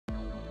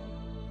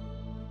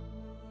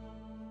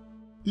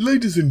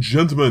Ladies and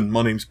gentlemen,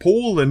 my name's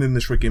Paul, and in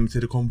this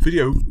REBALANCING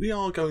video, we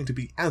are going to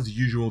be, as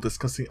usual,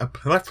 discussing a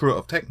plethora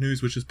of tech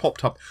news which has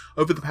popped up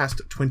over the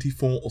past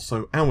 24 or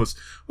so hours.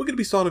 We're going to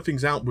be starting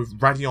things out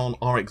with RADEON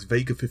RX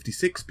Vega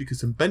 56 because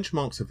some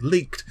benchmarks have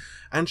leaked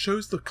and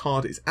shows the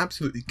card is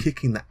absolutely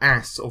kicking the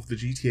ass of the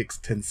GTX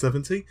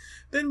 1070.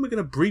 Then we're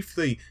going to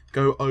briefly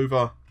go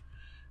over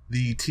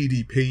the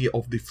TDP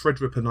of the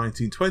Threadripper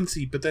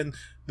 1920, but then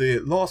the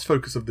last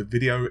focus of the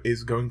video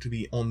is going to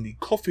be on the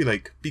Coffee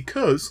Lake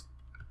because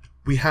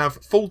we have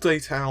full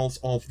details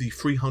of the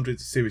 300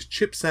 series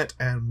chipset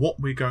and what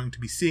we're going to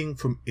be seeing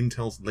from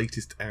Intel's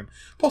latest and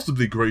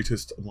possibly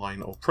greatest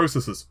line of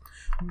processors.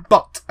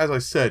 But, as I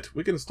said,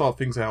 we're going to start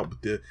things out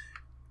with the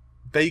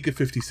Vega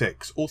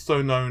 56,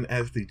 also known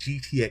as the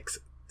GTX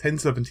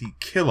 1070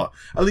 Killer,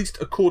 at least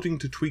according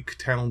to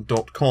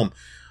tweaktown.com.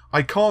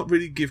 I can't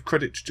really give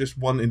credit to just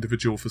one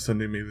individual for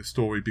sending me the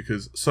story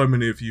because so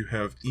many of you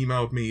have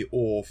emailed me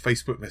or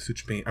Facebook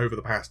messaged me over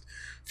the past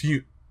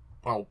few,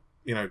 well,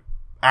 you know,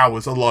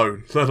 hours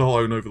alone, let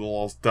alone over the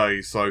last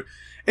day. So,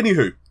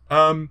 anywho,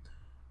 I'm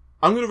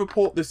going to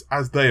report this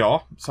as they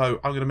are. So,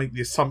 I'm going to make the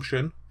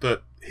assumption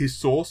that his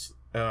source,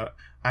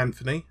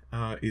 Anthony,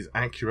 is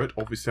accurate.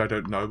 Obviously, I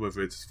don't know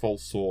whether it's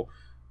false or,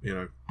 you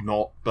know,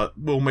 not, but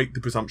we'll make the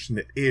presumption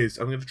it is.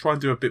 I'm going to try and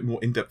do a bit more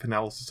in-depth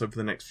analysis over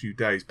the next few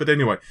days. But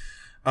anyway,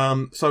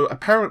 so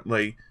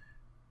apparently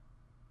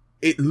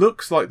it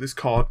looks like this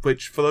card,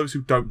 which for those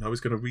who don't know is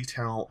going to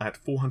retail at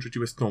 $400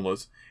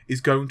 US, is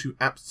going to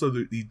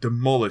absolutely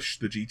demolish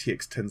the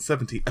GTX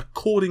 1070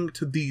 according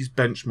to these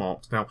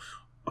benchmarks. Now,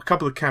 a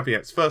couple of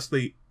caveats.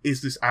 Firstly,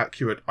 is this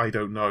accurate? I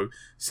don't know.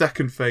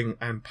 Second thing,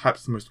 and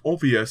perhaps the most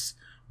obvious,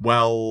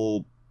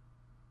 well,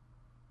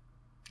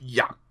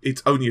 yeah,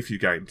 it's only a few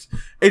games.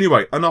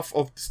 Anyway, enough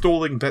of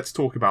stalling, let's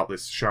talk about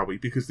this, shall we?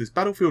 Because there's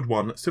Battlefield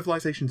 1,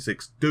 Civilization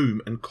 6,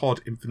 Doom, and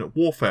COD Infinite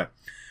Warfare.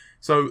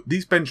 So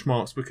these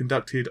benchmarks were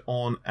conducted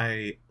on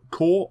a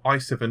Core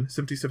i7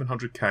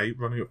 7700K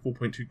running at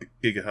 4.2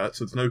 GHz,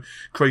 so there's no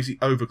crazy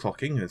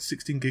overclocking, and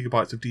 16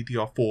 GB of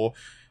DDR4,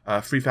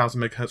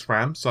 3000 MHz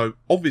RAM, so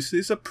obviously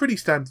it's a pretty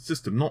standard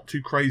system, not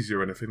too crazy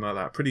or anything like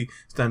that, pretty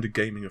standard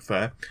gaming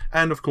affair,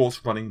 and of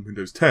course running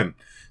Windows 10.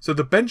 So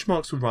the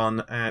benchmarks were run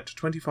at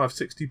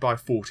 2560 by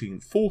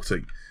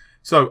 1440.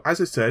 So, as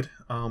I said,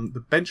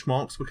 the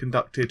benchmarks were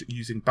conducted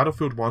using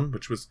Battlefield 1,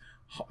 which was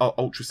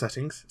Ultra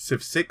settings,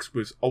 Civ 6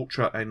 with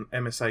Ultra and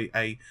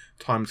MSAA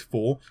times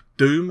 4,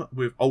 Doom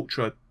with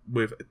Ultra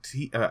with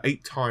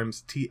 8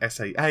 times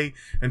TSAA,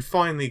 and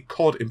finally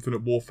COD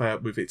Infinite Warfare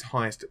with its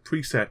highest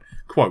preset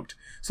quote.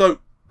 So,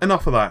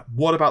 enough of that.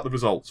 What about the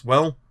results?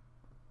 Well,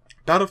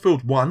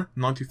 Battlefield 1,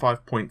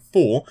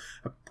 95.4,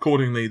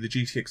 accordingly the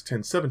GTX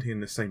 1070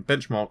 in the same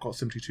benchmark got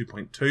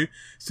 72.2,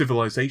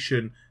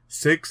 Civilization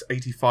 6,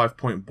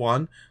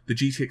 85.1, the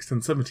GTX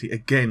 1070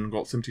 again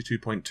got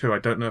 72.2, I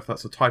don't know if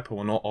that's a typo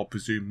or not, I'll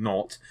presume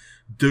not.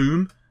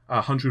 Doom,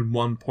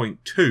 101.2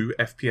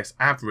 FPS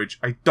average,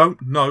 I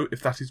don't know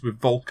if that is with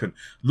Vulkan.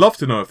 Love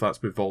to know if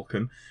that's with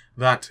Vulkan.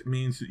 That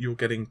means that you're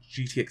getting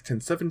GTX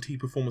 1070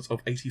 performance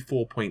of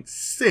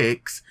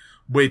 84.6,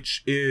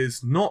 which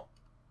is not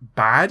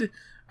bad.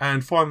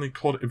 And finally,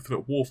 COD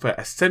Infinite Warfare,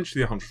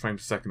 essentially 100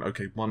 frames per second.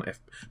 Okay, 0.1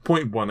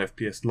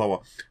 FPS lower.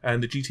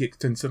 And the GTX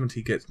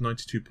 1070 gets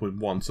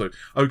 92.1. So,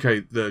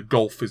 okay, the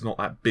gulf is not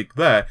that big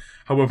there.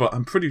 However,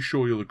 I'm pretty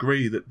sure you'll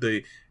agree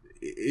that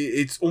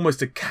it's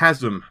almost a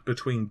chasm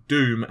between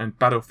Doom and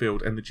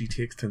Battlefield and the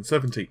GTX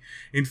 1070.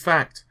 In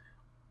fact,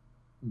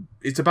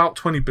 it's about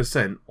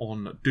 20%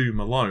 on Doom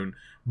alone,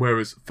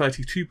 whereas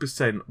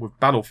 32% with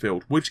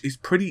Battlefield, which is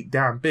pretty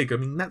damn big. I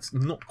mean, that's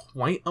not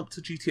quite up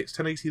to GTX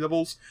 1080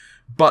 levels,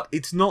 but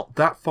it's not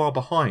that far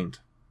behind.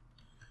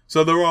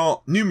 So there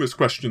are numerous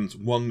questions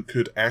one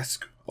could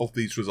ask of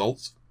these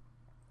results.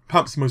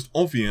 Perhaps the most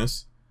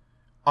obvious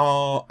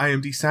are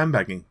AMD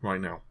sandbagging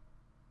right now.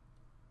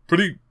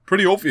 Pretty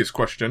obvious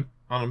question,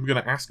 and I'm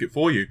going to ask it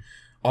for you.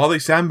 Are they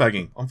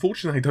sandbagging?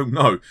 Unfortunately, I don't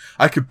know.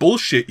 I could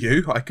bullshit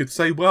you. I could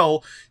say,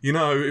 well, you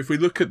know, if we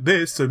look at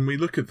this and we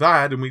look at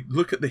that and we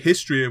look at the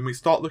history and we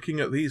start looking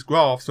at these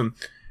graphs, and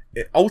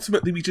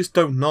ultimately we just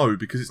don't know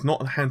because it's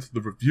not in the hands of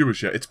the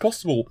reviewers yet. It's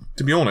possible,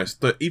 to be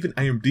honest, that even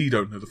AMD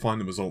don't know the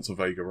final results of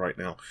Vega right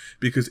now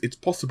because it's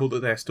possible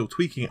that they're still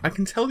tweaking it. I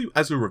can tell you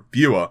as a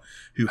reviewer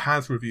who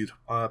has reviewed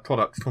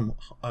products from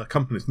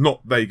companies,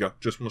 not Vega,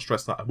 just want to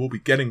stress that. I will be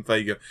getting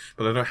Vega,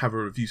 but I don't have a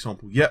review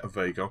sample yet of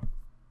Vega.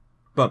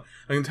 But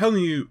I can tell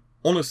you,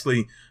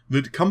 honestly,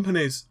 that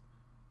companies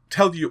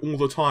tell you all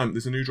the time,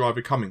 there's a new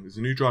driver coming, there's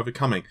a new driver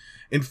coming.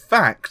 In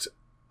fact,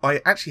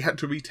 I actually had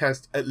to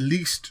retest at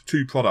least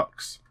 2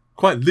 products.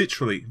 Quite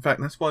literally. In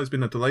fact, that's why there's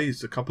been a delay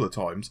a couple of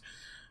times.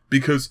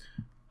 Because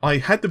I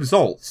had the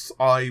results,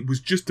 I was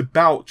just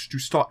about to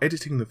start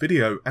editing the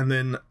video, and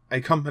then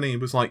a company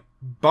was like,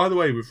 by the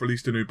way, we've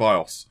released a new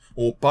BIOS.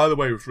 Or, by the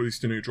way, we've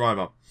released a new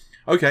driver.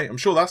 Okay, I'm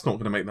sure that's not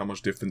going to make that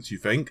much difference, you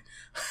think.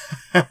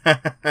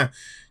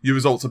 Your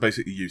results are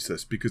basically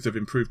useless because they've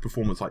improved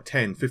performance like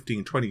 10,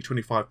 15, 20,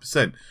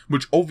 25%,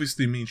 which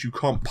obviously means you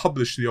can't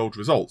publish the old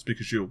results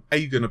because you're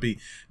A, going to be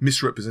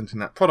misrepresenting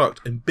that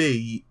product, and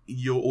B,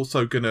 you're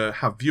also going to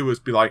have viewers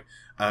be like,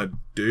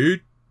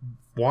 dude,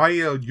 why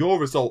are your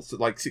results at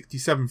like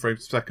 67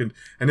 frames per second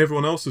and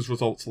everyone else's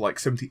results are like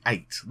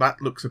 78?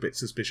 That looks a bit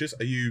suspicious.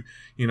 Are you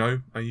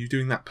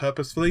doing that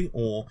purposefully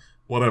or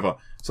whatever?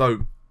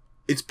 So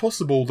it's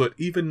possible that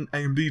even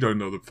AMD don't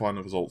know the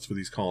final results for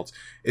these cards.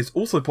 It's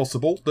also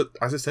possible that,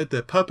 as I said,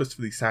 they're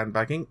purposefully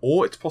sandbagging,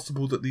 or it's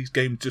possible that these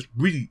games just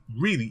really,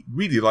 really,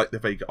 really like the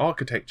Vega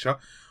architecture,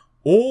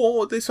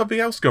 or there's something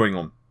else going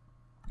on.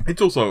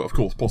 It's also, of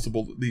course,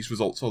 possible that these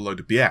results are a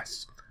load of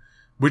BS.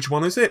 Which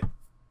one is it?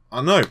 I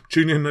don't know.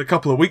 Tune in a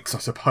couple of weeks, I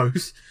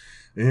suppose.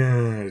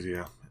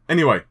 Yeah.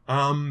 Anyway,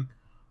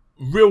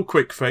 real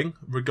quick thing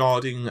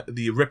regarding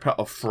the Ripper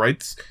of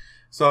Threads.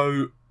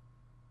 So,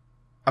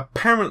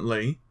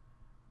 apparently,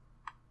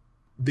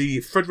 the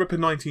Threadripper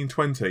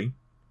 1920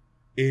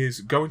 is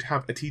going to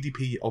have a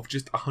TDP of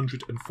just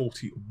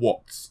 140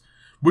 watts,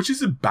 which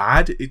isn't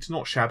bad. It's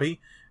not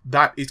shabby.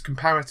 That is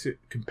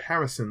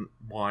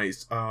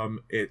comparison-wise,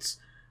 it's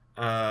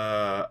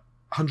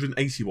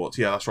 180 watts.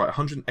 Yeah, that's right,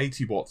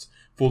 180 watts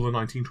for the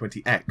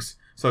 1920X.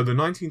 So the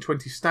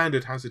 1920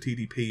 standard has a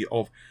TDP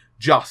of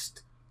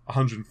just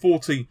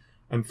 140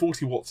 and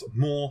 40 watts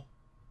more,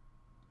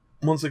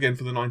 once again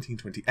for the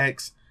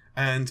 1920X.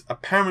 And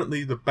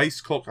apparently the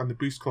base clock and the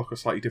boost clock are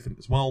slightly different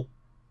as well.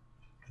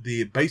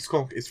 The base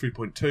clock is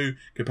 3.2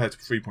 compared to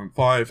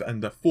 3.5,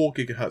 and the 4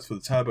 GHz for the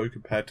turbo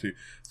compared to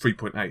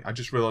 3.8. I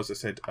just realised I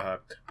said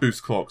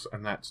boost clocks,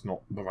 and that's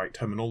not the right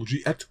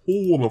terminology at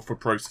all for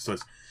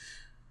processors.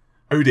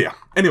 Oh dear.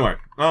 Anyway,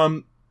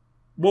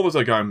 what was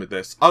I going with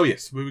this? Oh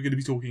yes, we were going to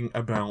be talking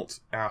about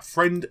our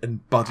friend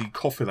and buddy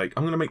Coffee Lake.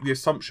 I'm going to make the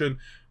assumption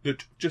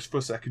that just for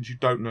a second you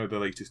don't know the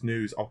latest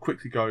news. I'll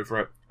quickly go over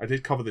it. I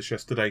did cover this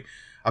yesterday.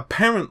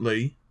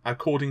 Apparently,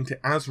 according to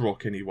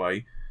ASRock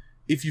anyway,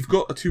 if you've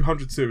got a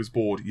 200 series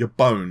board, you're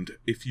boned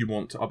if you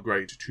want to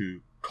upgrade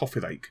to Coffee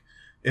Lake.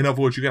 In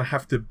other words, you're going to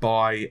have to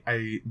buy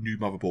a new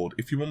motherboard.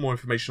 If you want more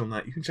information on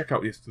that, you can check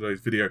out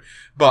yesterday's video.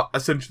 But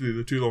essentially,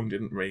 the too long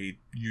didn't read,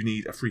 you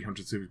need a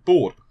 300 series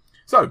board.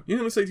 So, you're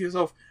going to say to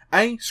yourself,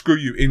 A, screw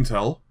you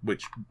Intel,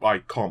 which I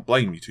can't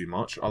blame you too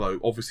much, although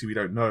obviously we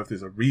don't know if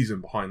there's a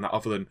reason behind that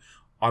other than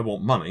I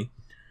want money.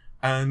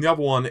 And the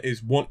other one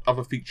is, what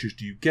other features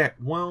do you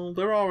get? Well,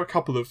 there are a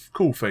couple of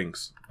cool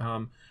things.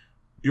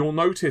 You'll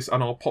notice,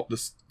 and I'll pop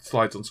the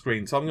slides on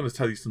screen, so I'm going to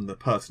tell you some of the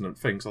pertinent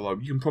things,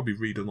 although you can probably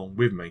read along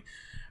with me.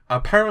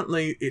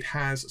 Apparently, it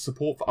has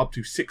support for up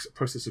to 6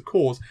 processor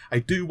cores. I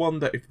do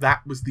wonder if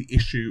that was the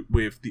issue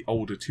with the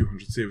older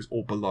 200 series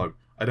or below.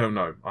 I don't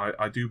know.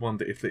 I do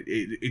wonder if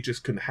it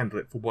just couldn't handle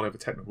it for whatever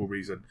technical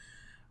reason.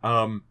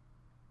 You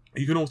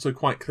can also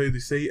quite clearly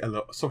see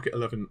a socket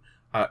 11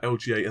 LGA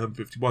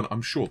 1151.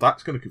 I'm sure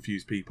that's going to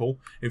confuse people.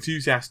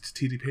 Enthusiast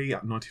TDP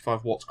at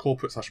 95 watts,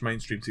 corporate /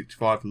 mainstream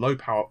 65, low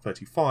power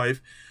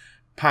 35.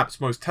 Perhaps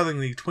most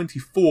tellingly,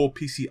 24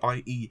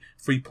 PCIe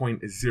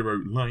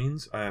 3.0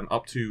 lanes and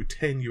up to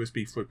 10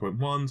 USB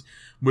 3.1s,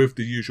 with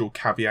the usual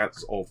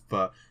caveats of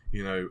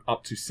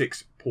up to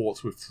 6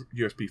 ports with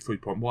USB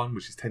 3.1,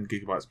 which is 10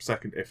 gigabytes per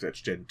second if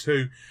that's Gen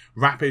 2.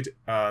 Rapid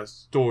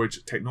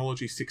storage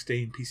technology,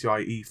 16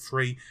 PCIe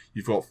 3.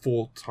 You've got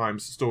 4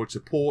 times storage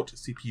support.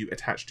 CPU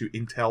attached to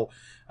Intel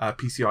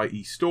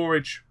PCIe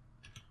storage.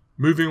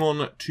 Moving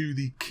on to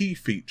the key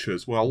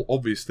features, well,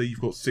 obviously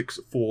you've got 6,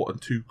 4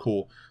 and 2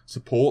 core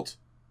support.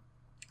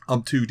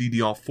 Up to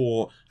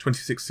DDR4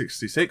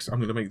 2666. I'm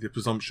going to make the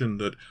presumption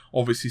that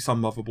obviously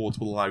some motherboards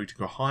will allow you to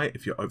go high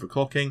if you're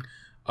overclocking.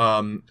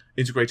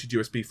 Integrated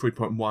USB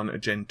 3.1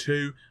 Gen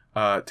 2,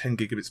 10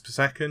 gigabits per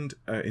second,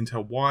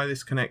 Intel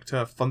wireless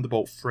connector,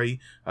 Thunderbolt 3,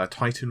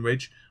 Titan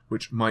Ridge,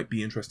 which might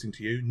be interesting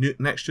to you.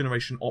 Next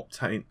generation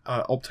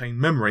Optane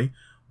memory,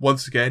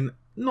 once again,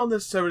 not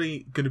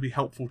necessarily going to be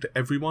helpful to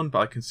everyone, but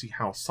I can see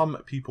how some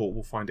people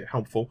will find it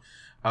helpful.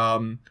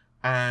 And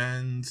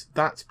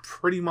that's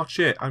pretty much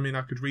it. I mean,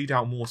 I could read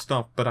out more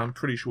stuff, but I'm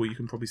pretty sure you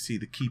can probably see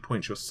the key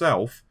points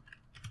yourself.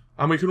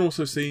 And we can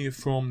also see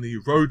from the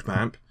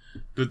roadmap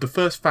that the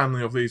first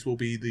family of these will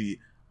be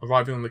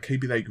arriving on the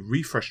Kaby Lake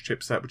refresh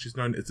chipset, which is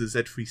known as the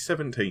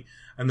Z370,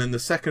 and then the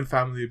second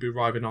family will be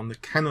arriving on the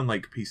Cannon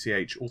Lake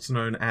PCH, also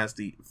known as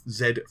the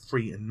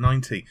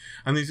Z390,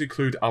 and these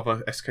include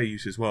other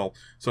SKUs as well.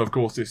 So of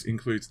course this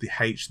includes the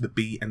H, the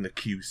B, and the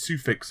Q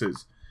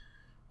suffixes.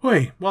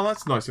 Wait, well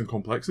that's nice and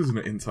complex, isn't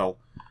it, Intel?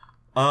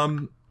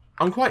 I'm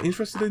quite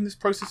interested in this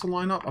processor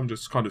lineup. I'm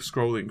just kind of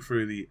scrolling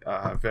through the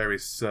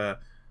various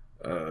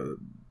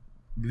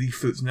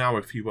leaflets now,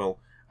 if you will,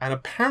 and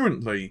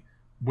apparently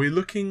we're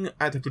looking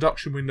at a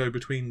production window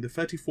between the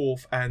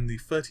 34th and the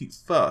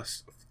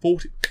 31st,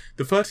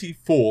 the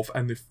 34th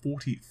and the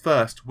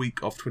 41st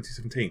week of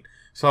 2017.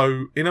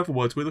 So, in other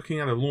words, we're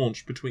looking at a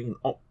launch between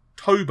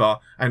October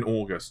and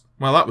August.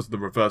 Well, that was the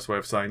reverse way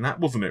of saying that,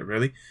 wasn't it,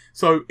 really?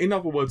 So, in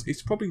other words,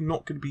 it's probably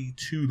not going to be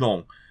too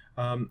long.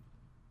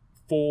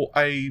 for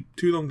a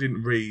too long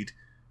didn't read,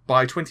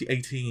 by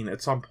 2018,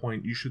 at some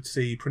point, you should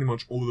see pretty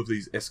much all of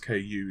these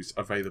SKUs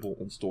available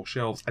on store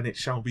shelves, and it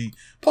shall be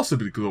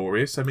possibly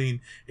glorious. I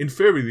mean, in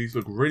theory, these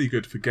look really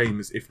good for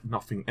gamers, if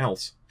nothing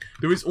else.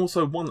 There is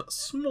also one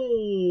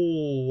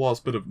small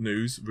last bit of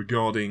news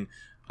regarding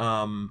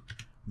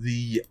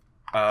the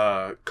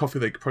Coffee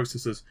Lake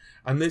processors,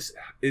 and this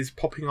is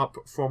popping up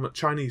from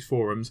Chinese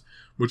forums,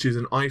 which is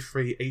an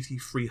i3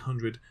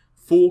 8300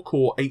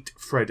 4-core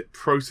 8-thread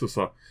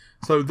processor.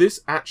 So this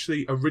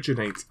actually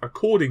originates,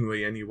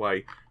 accordingly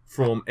anyway,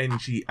 from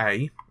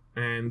NGA,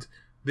 and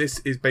this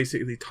is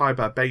basically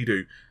Taiba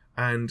Beidou,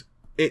 and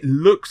it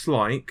looks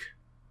like,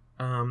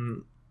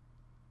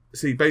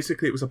 see,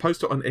 basically it was a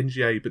poster on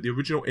NGA, but the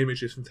original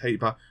image is from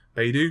Taiba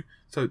Beidou,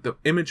 so the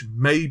image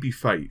may be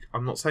fake.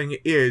 I'm not saying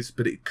it is,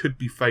 but it could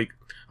be fake.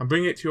 I'm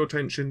bringing it to your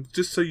attention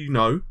just so you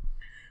know,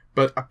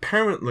 but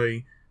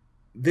apparently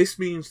this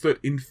means that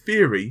in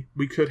theory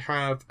we could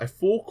have a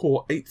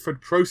 4-core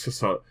 8-thread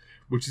processor,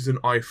 which is an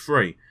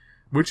i3,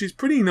 which is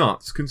pretty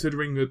nuts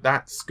considering that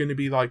that's going to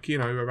be like, you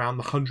know, around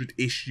the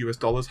 100-ish US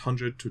dollars,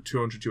 100 to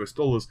 200 US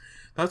dollars.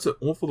 That's an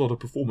awful lot of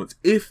performance.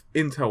 If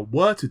Intel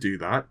were to do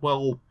that,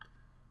 well,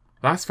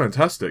 that's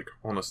fantastic,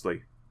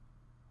 honestly.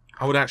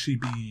 I would actually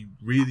be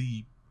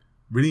really,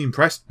 really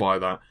impressed by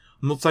that.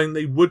 I'm not saying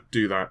they would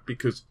do that,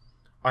 because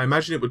I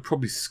imagine it would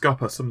probably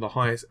scupper some of the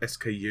highest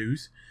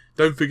SKUs.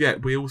 Don't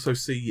forget, we also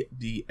see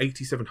the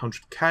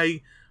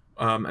 8700K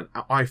and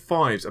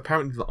i5s.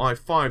 Apparently the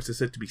i5s are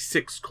said to be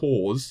 6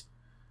 cores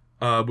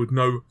with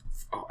no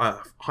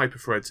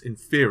hyperthreads in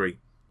theory.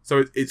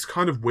 So it's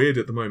kind of weird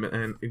at the moment,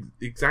 and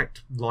the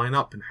exact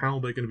lineup and how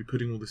they're going to be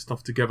putting all this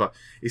stuff together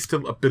is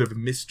still a bit of a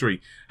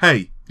mystery.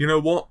 Hey, you know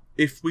what?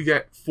 If we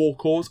get 4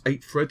 cores,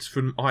 8 threads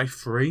from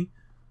i3,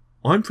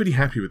 I'm pretty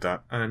happy with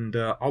that, and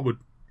I would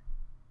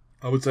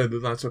say that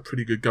that's a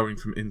pretty good going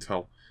from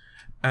Intel.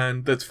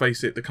 And let's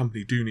face it, the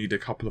company do need a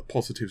couple of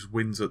positives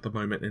wins at the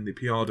moment in the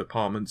PR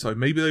department, so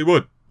maybe they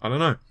would. I don't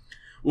know.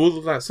 All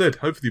of that said,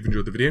 hopefully you've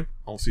enjoyed the video.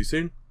 I'll see you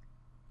soon.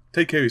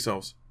 Take care of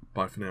yourselves.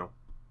 Bye for now.